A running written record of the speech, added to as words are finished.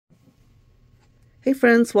Hey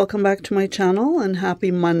friends, welcome back to my channel and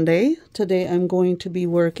happy Monday. Today I'm going to be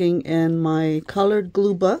working in my colored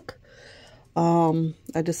glue book.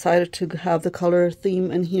 I decided to have the color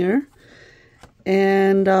theme in here.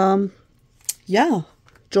 And yeah,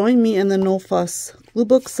 join me in the No Fuss glue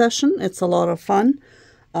book session. It's a lot of fun.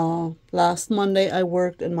 Last Monday I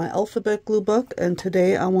worked in my alphabet glue book, and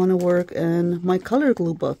today I want to work in my color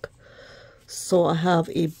glue book. So I have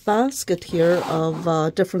a basket here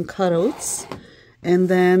of different cutouts. And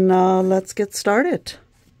then let's get started.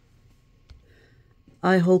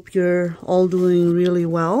 I hope you're all doing really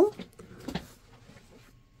well.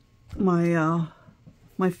 My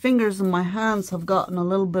fingers and my hands have gotten a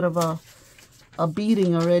little bit of a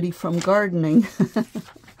beating already from gardening.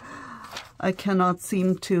 I cannot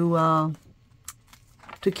seem to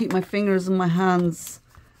keep my fingers and my hands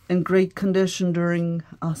in great condition during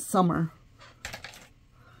summer.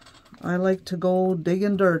 I like to go dig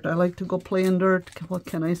in dirt. I like to go play in dirt. What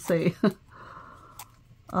can I say?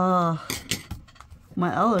 My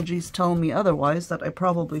allergies tell me otherwise, that I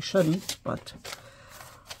probably shouldn't, but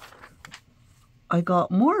I got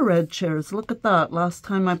more red chairs. Look at that. Last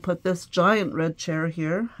time I put this giant red chair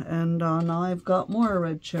here, and now I've got more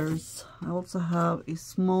red chairs. I also have a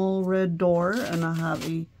small red door, and I have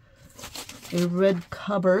a red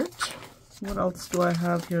cupboard. What else do I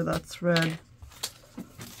have here that's red?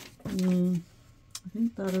 I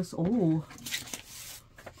think that is, oh,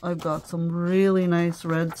 I've got some really nice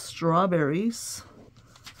red strawberries,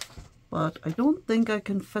 but I don't think I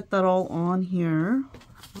can fit that all on here.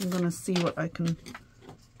 I'm gonna see what I can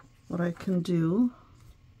do.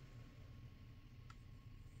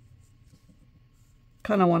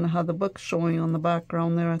 Kind of want to have the book showing on the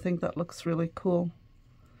background there. I think that looks really cool.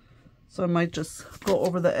 So I might just go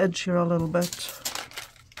over the edge here a little bit.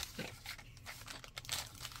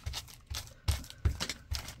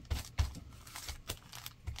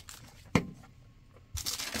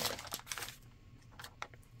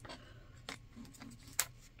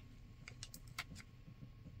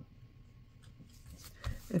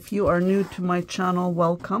 If you are new to my channel,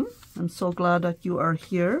 welcome. I'm so glad that you are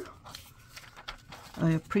here.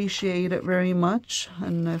 I appreciate it very much.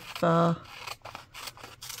 And if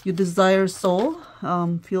you desire so,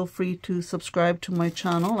 feel free to subscribe to my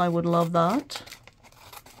channel. I would love that.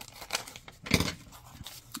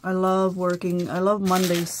 I love working. I love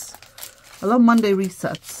Mondays. I love Monday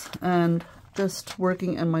resets and just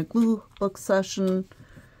working in my glue book session.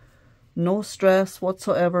 No stress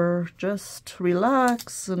whatsoever, just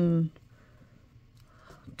relax and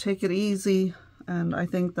take it easy. And I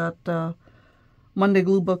think that Monday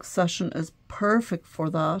glue book session is perfect for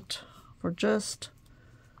that, for just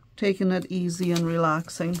taking it easy and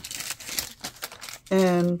relaxing.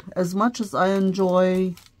 And as much as I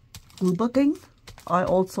enjoy glue booking, I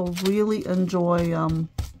also really enjoy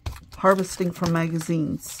harvesting from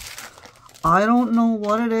magazines. I don't know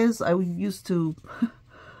what it is. I used to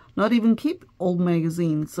not even keep old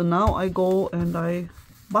magazines, so now I go and I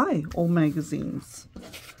buy old magazines.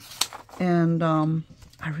 And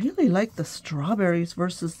I really like the strawberries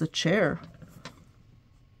versus the chair.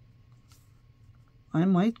 I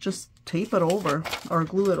might just tape it over or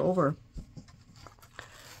glue it over.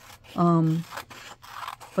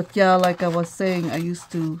 But yeah, like I was saying, I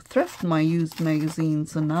used to thrift my used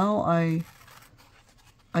magazines, and now I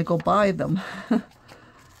go buy them.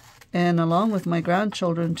 And along with my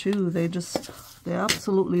grandchildren too, they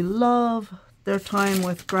absolutely love their time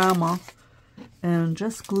with grandma and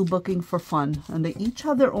just glue booking for fun. And they each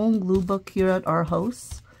have their own glue book here at our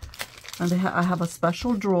house. And I have a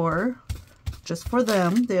special drawer just for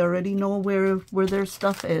them. They already know where their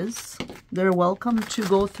stuff is. They're welcome to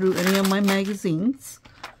go through any of my magazines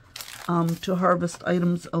to harvest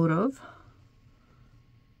items out of.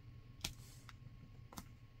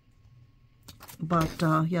 But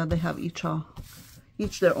yeah, they have each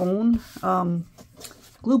their own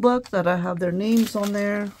glue book that I have their names on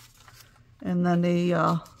there. And then they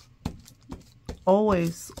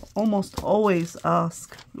almost always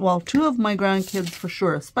ask, well, two of my grandkids for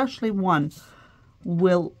sure, especially one,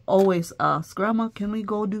 will always ask, Grandma, can we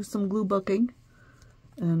go do some glue booking?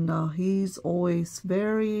 And he's always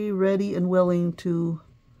very ready and willing to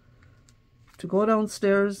go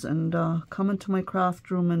downstairs and come into my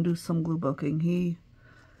craft room and do some glue booking. He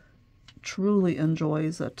truly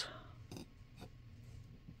enjoys it.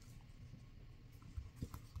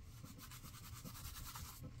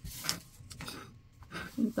 I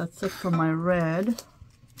think that's it for my red.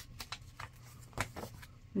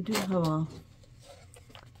 I do have a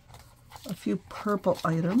few purple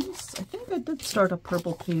items. I think I did start a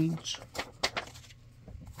purple page.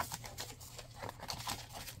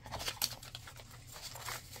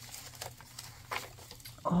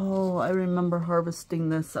 Oh, I remember harvesting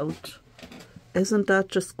this out. Isn't that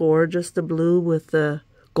just gorgeous, the blue with the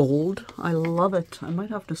gold? I love it. I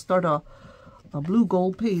might have to start a blue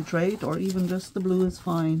gold page, right? Or even just the blue is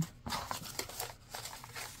fine.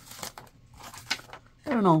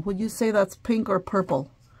 I don't know. Would you say that's pink or purple?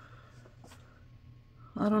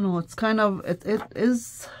 I don't know. It's kind of, it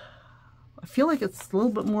is, I feel like it's a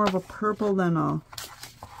little bit more of a purple than a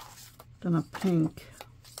pink.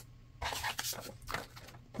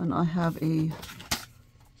 And I have a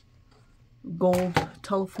gold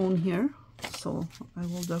telephone here, so I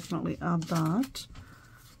will definitely add that.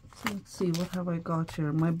 So let's see, what have I got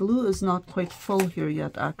here? My blue is not quite full here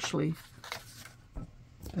yet, actually.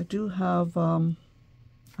 I do have, I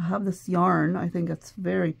have this yarn. I think it's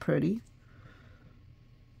very pretty.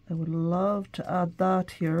 I would love to add that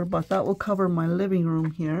here, but that will cover my living room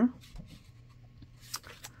here.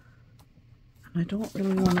 And I don't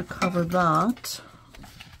really want to cover that.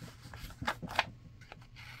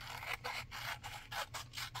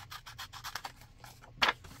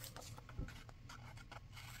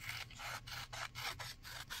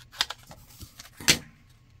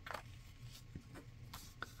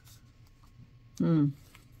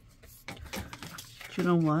 You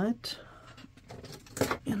know what?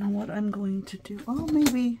 You know what I'm going to do? Oh,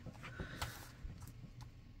 maybe.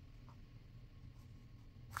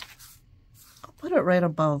 I'll put it right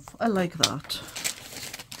above. I like that.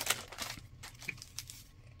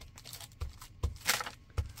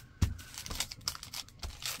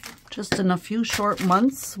 Just in a few short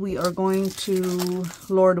months, we are going to,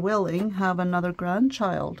 Lord willing, have another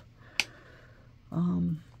grandchild.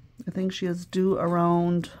 I think she is due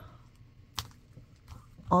around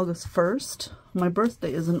August 1st. My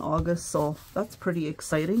birthday is in August, so that's pretty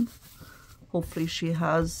exciting. Hopefully she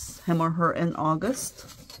has him or her in August.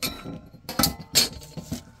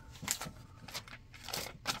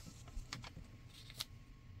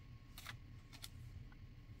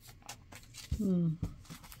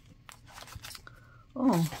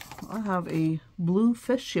 Oh, I have a blue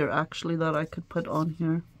fish here actually that I could put on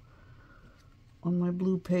here on my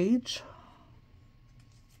blue page.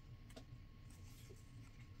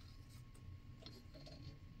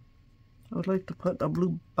 I would like to put a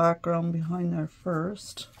blue background behind there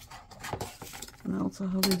first. And I also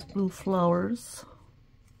have these blue flowers.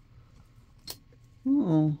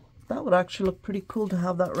 Oh, that would actually look pretty cool to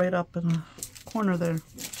have that right up in a corner there.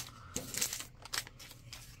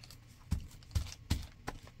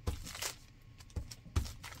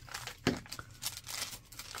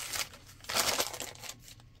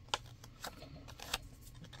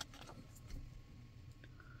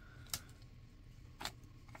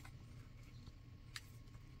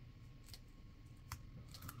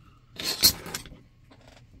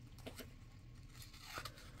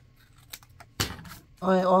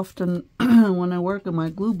 I often, when I work in my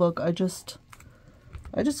glue book, I just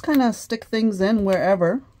kind of stick things in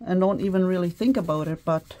wherever and don't even really think about it.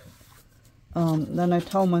 But then I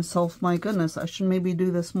tell myself, my goodness, I should maybe do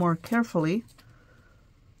this more carefully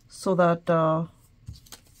so that I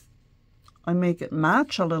make it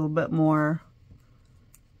match a little bit more,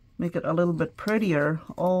 make it a little bit prettier.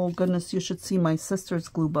 Oh goodness, you should see my sister's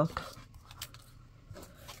glue book.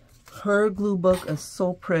 Her glue book is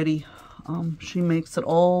so pretty. She makes it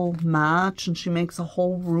all match, and she makes a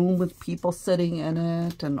whole room with people sitting in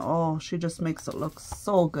it, and oh, she just makes it look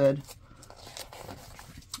so good.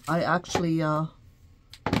 I actually I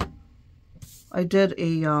did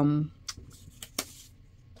a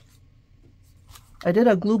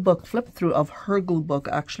glue book flip through of her glue book.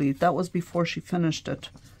 Actually, that was before she finished it.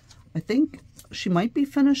 I think she might be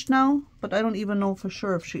finished now, but I don't even know for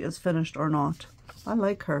sure if she is finished or not. I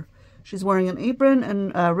like her. She's wearing an apron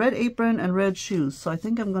and a red apron and red shoes. So I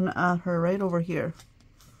think I'm going to add her right over here.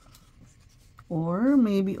 Or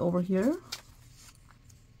maybe over here.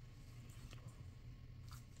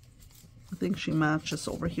 I think she matches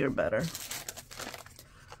over here better.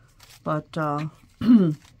 But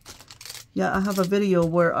yeah, I have a video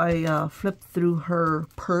where I flipped through her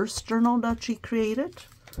purse journal that she created.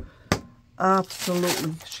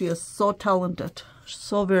 Absolutely. She is so talented.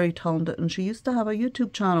 So very talented. And she used to have a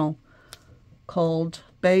YouTube channel called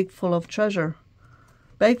Bag Full of Treasures,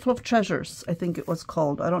 I think it was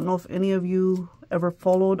called. I don't know if any of you ever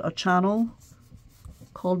followed a channel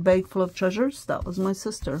called Bag Full of Treasures. That was my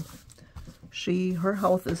sister. Her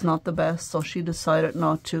health is not the best, so she decided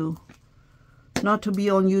not to be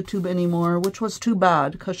on YouTube anymore, which was too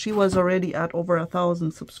bad because she was already at over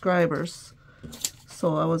 1,000 subscribers.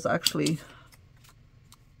 So I was actually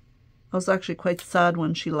quite sad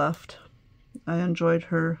when she left. I enjoyed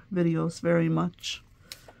her videos very much.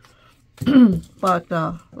 But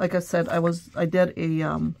like I said, I did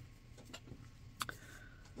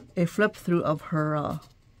a flip through of her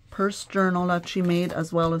purse journal that she made,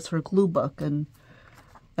 as well as her glue book, and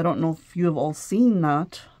I don't know if you have all seen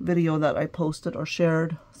that video that I posted or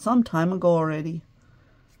shared some time ago already.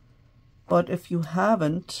 But if you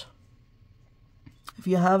haven't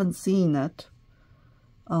seen it,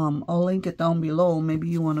 I'll link it down below. Maybe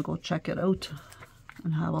you want to go check it out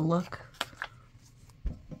and have a look.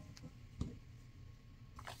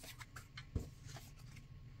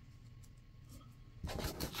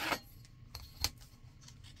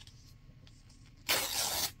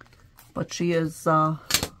 But she is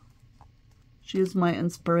my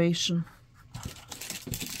inspiration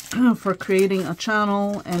for creating a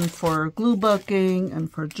channel and for glue booking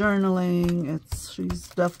and for journaling. She's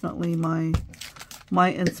definitely my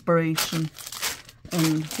inspiration.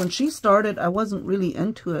 And when she started, I wasn't really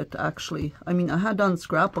into it, actually. I mean, I had done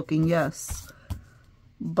scrapbooking, yes,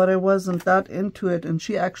 but I wasn't that into it, and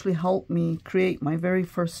she actually helped me create my very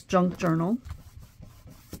first junk journal.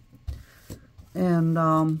 And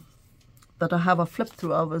that I have a flip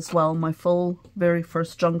through of as well, my full very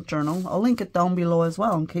first junk journal. I'll link it down below as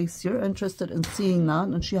well in case you're interested in seeing that.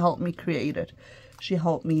 And she helped me create it. She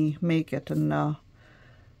helped me make it, and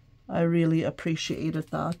I really appreciated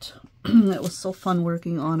that. It was so fun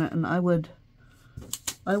working on it, and I would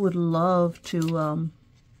love to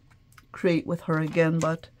create with her again,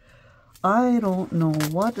 but I don't know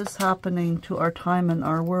what is happening to our time and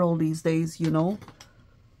our world these days, you know.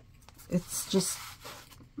 It's just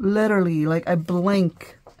literally like I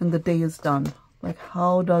blink and the day is done. Like,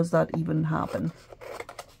 how does that even happen?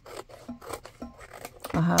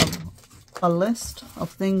 I have a list of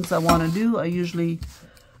things I want to do. I usually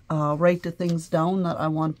write the things down that I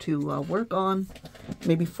want to work on,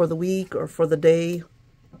 maybe for the week or for the day.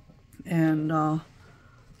 And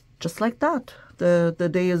just like that, the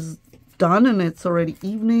day is done, and it's already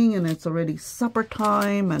evening, and it's already supper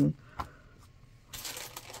time, and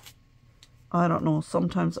I don't know,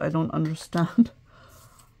 sometimes I don't understand.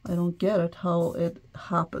 I don't get it, how it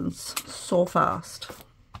happens so fast.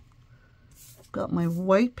 Got my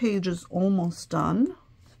white pages almost done.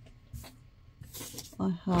 I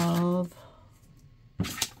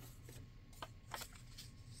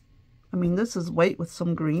mean, this is white with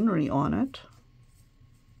some greenery on it.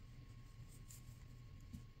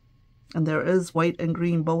 And there is white and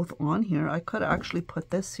green both on here. I could actually put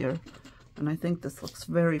this here, and I think this looks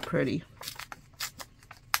very pretty.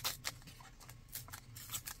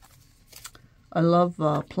 I love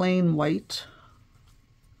plain white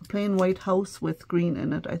house with green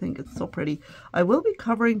in it. I think it's so pretty. I will be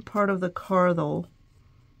covering part of the car though.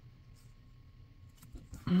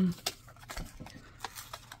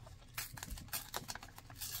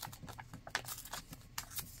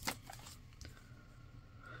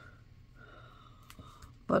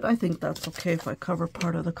 But I think that's okay if I cover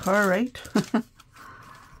part of the car, right?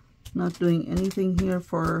 Not doing anything here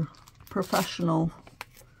for professional.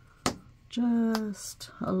 Just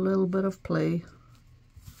a little bit of play.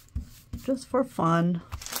 Just for fun.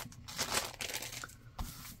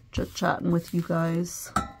 Chit-chatting with you guys.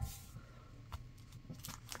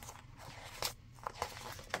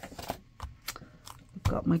 I've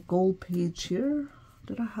got my gold page here.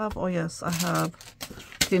 Did I have? Oh yes, I have.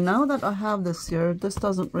 Okay, now that I have this here, this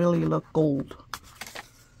doesn't really look gold.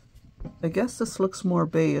 I guess this looks more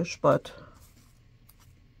beige, but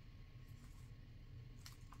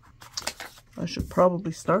I should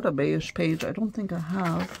probably start a beige page. I don't think I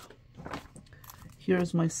have.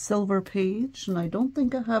 Here's my silver page, and I don't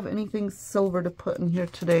think I have anything silver to put in here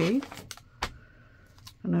today.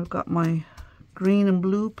 And I've got my green and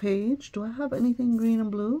blue page. Do I have anything green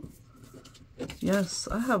and blue? Yes,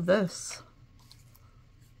 I have this.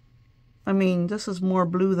 I mean, this is more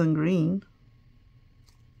blue than green.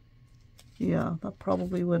 Yeah, that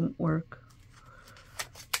probably wouldn't work.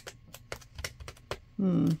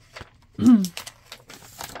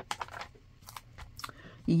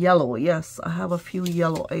 Yellow, yes, I have a few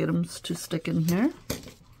yellow items to stick in here.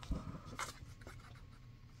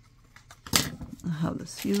 I have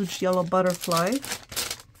this huge yellow butterfly.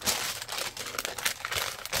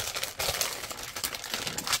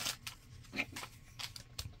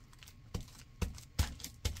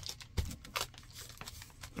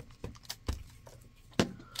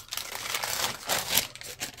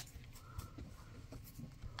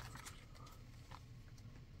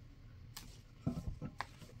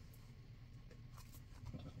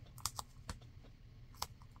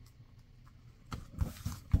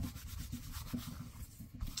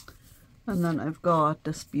 And then I've got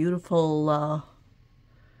this beautiful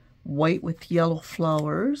white with yellow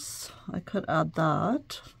flowers. I could add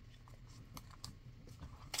that.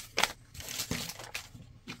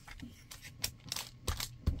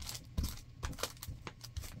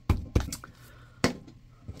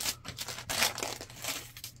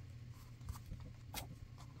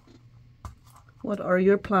 What are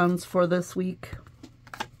your plans for this week?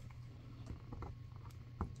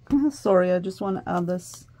 Sorry, I just want to add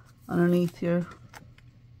this underneath here.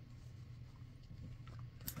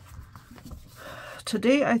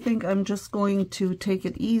 Today, I think I'm just going to take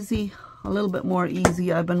it easy, a little bit more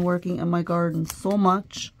easy. I've been working in my garden so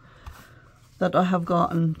much that I have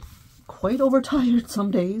gotten quite overtired some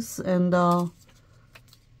days, and I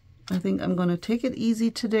think I'm going to take it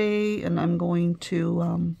easy today, and I'm going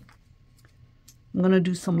to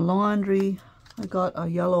do some laundry. I got a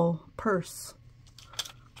yellow purse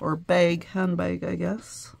or bag, handbag, I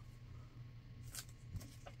guess.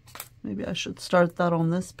 Maybe I should start that on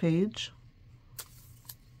this page.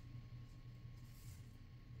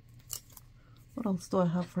 What else do I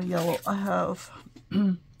have for yellow? I have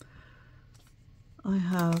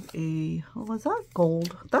a, oh, is that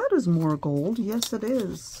gold? That is more gold. Yes, it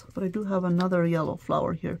is. But I do have another yellow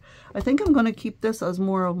flower here. I think I'm going to keep this as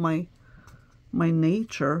more of my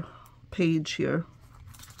nature page here.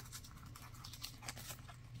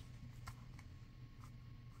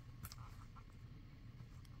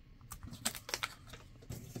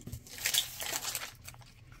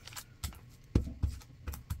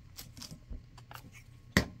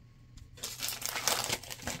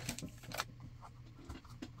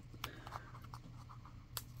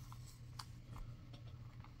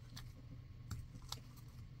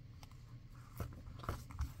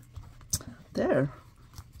 There,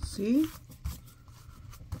 see,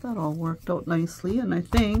 that all worked out nicely. And I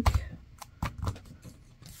think,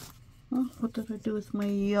 oh, what did I do with my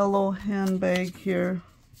yellow handbag here?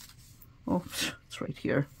 Oh, it's right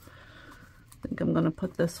here. I think I'm going to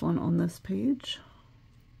put this one on this page.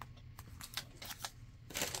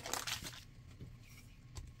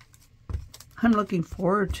 I'm looking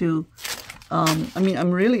forward to, I mean,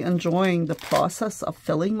 I'm really enjoying the process of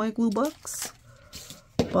filling my glue books.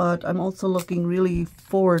 But I'm also looking really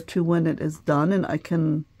forward to when it is done and I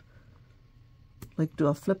can like do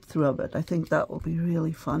a flip through of it. I think that will be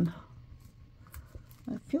really fun.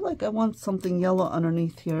 I feel like I want something yellow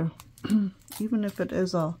underneath here, even if it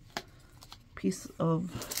is a piece of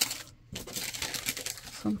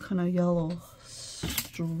some kind of yellow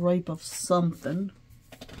stripe of something.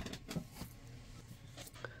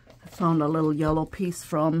 I found a little yellow piece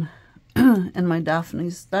from in my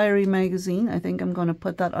Daphne's Diary magazine. I think I'm going to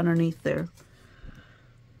put that underneath there.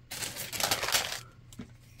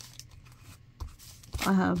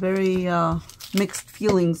 I have very mixed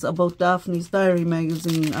feelings about Daphne's Diary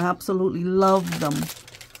magazine. I absolutely love them,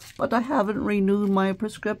 but I haven't renewed my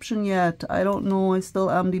prescription yet. I don't know, I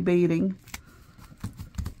still am debating,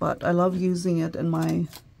 but I love using it in my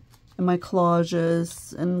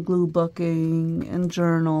collages and glue booking and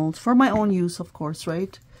journals for my own use, of course,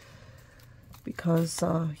 right? Because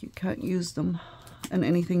you can't use them in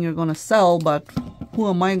anything you're going to sell, but who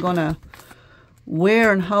am I going to,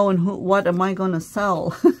 where and how and who, what am I going to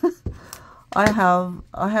sell? I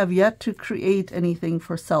have yet to create anything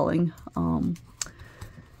for selling,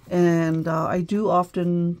 and I do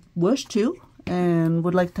often wish to and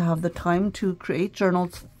would like to have the time to create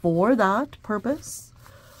journals for that purpose,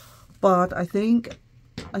 but I think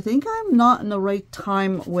I'm not in the right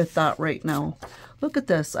time with that right now. Look at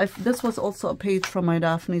this. This was also a page from my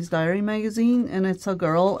Daphne's Diary magazine, and it's a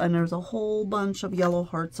girl, and there's a whole bunch of yellow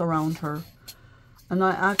hearts around her. And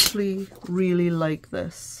I actually really like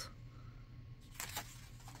this.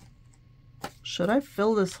 Should I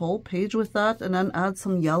fill this whole page with that and then add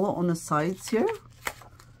some yellow on the sides here?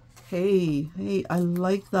 Hey, I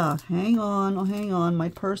like that. Hang on, oh, hang on. My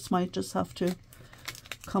purse might just have to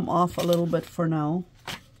come off a little bit for now.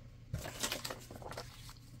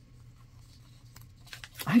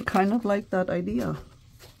 I kind of like that idea.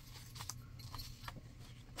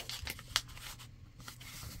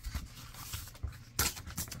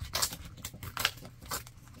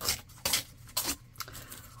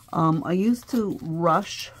 I used to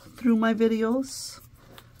rush through my videos.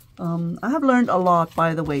 I have learned a lot,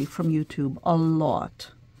 by the way, from YouTube. A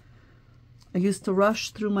lot. I used to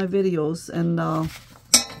rush through my videos and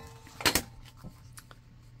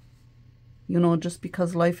you know, just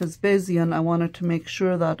because life is busy and I wanted to make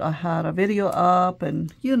sure that I had a video up,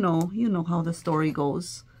 and you know how the story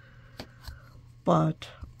goes. But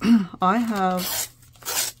I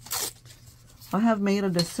have made a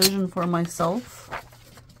decision for myself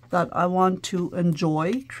that I want to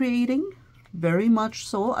enjoy creating. very much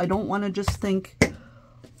so. I don't want to just think,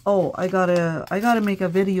 oh, I gotta make a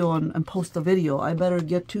video and post a video. I better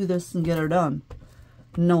get to this and get her done.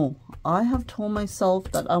 No, I have told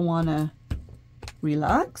myself that I want to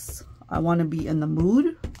relax. I want to be in the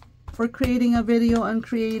mood for creating a video and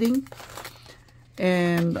creating.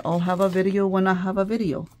 And I'll have a video when I have a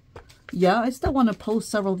video. Yeah, I still want to post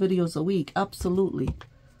several videos a week, absolutely.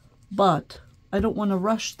 But I don't want to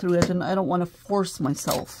rush through it, and I don't want to force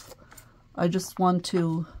myself. I just want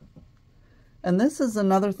to... And this is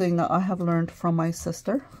another thing that I have learned from my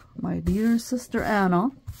sister, my dear sister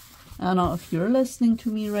Anna. Anna, if you're listening to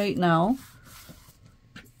me right now,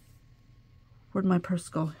 where'd my purse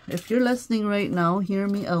go? If you're listening right now, hear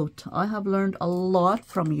me out. I have learned a lot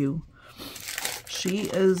from you. She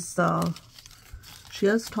has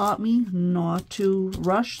taught me not to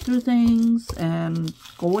rush through things and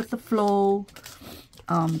go with the flow.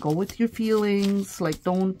 Go with your feelings. Like,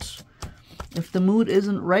 don't, if the mood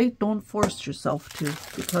isn't right, don't force yourself to.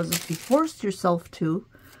 Because if you force yourself to,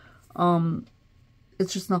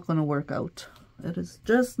 it's just not going to work out. It is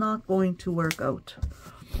just not going to work out.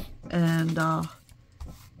 And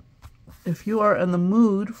if you are in the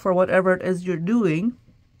mood for whatever it is you're doing,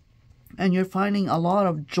 and you're finding a lot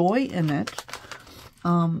of joy in it,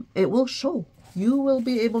 it will show. You will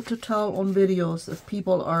be able to tell on videos if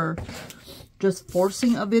people are just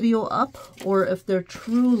forcing a video up, or if they're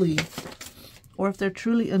truly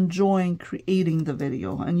enjoying creating the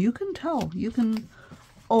video. And you can tell. You can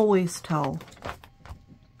always tell.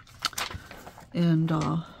 And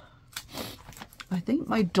I think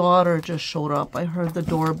my daughter just showed up. I heard the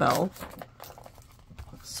doorbell.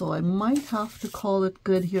 So I might have to call it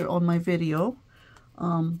good here on my video.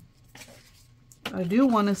 I do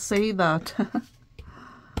want to say that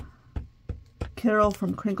Carol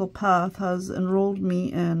from Crinkle Path has enrolled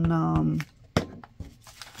me in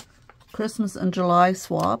Christmas and July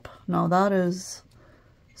swap. Now that is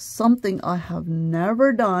something I have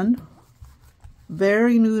never done.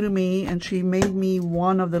 Very new to me, and she made me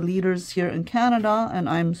one of the leaders here in Canada, and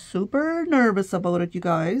I'm super nervous about it, you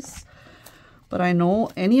guys. But I know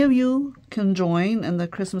any of you can join in the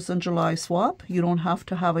Christmas and July swap. You don't have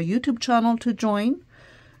to have a YouTube channel to join.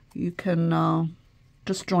 You can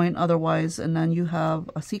just join otherwise, and then you have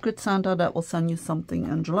a Secret Santa that will send you something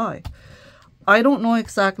in July. I don't know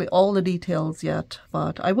exactly all the details yet,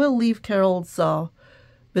 but I will leave Carol's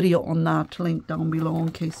video on that link down below in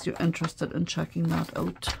case you're interested in checking that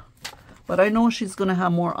out. But I know she's going to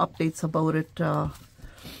have more updates about it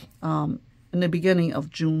in the beginning of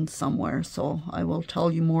June somewhere, so I will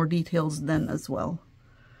tell you more details then as well.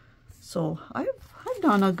 So I've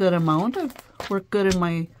done a good amount. I've worked good in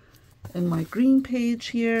my green page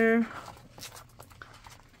here,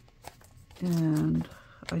 and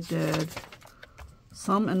I did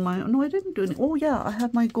some in my, no, I didn't do any. Oh yeah, I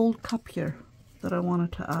had my gold cup here that I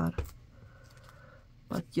wanted to add.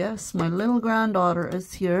 But yes, my little granddaughter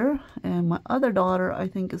is here, and my other daughter I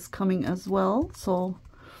think is coming as well. So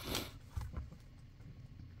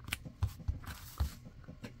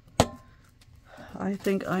I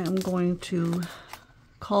think I am going to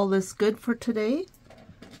call this good for today.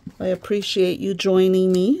 I appreciate you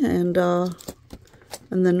joining me, and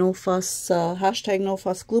in the No Fuss hashtag No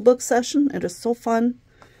Fuss Glue Book session. It is so fun.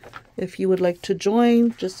 If you would like to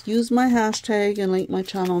join, just use my hashtag and link my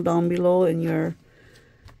channel down below in your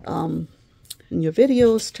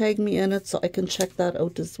videos. Tag me in it so I can check that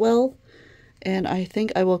out as well. And I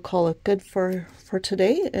think I will call it good for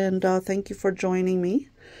today. And thank you for joining me.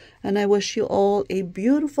 And I wish you all a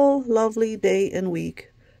beautiful, lovely day and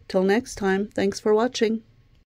week. Till next time, thanks for watching.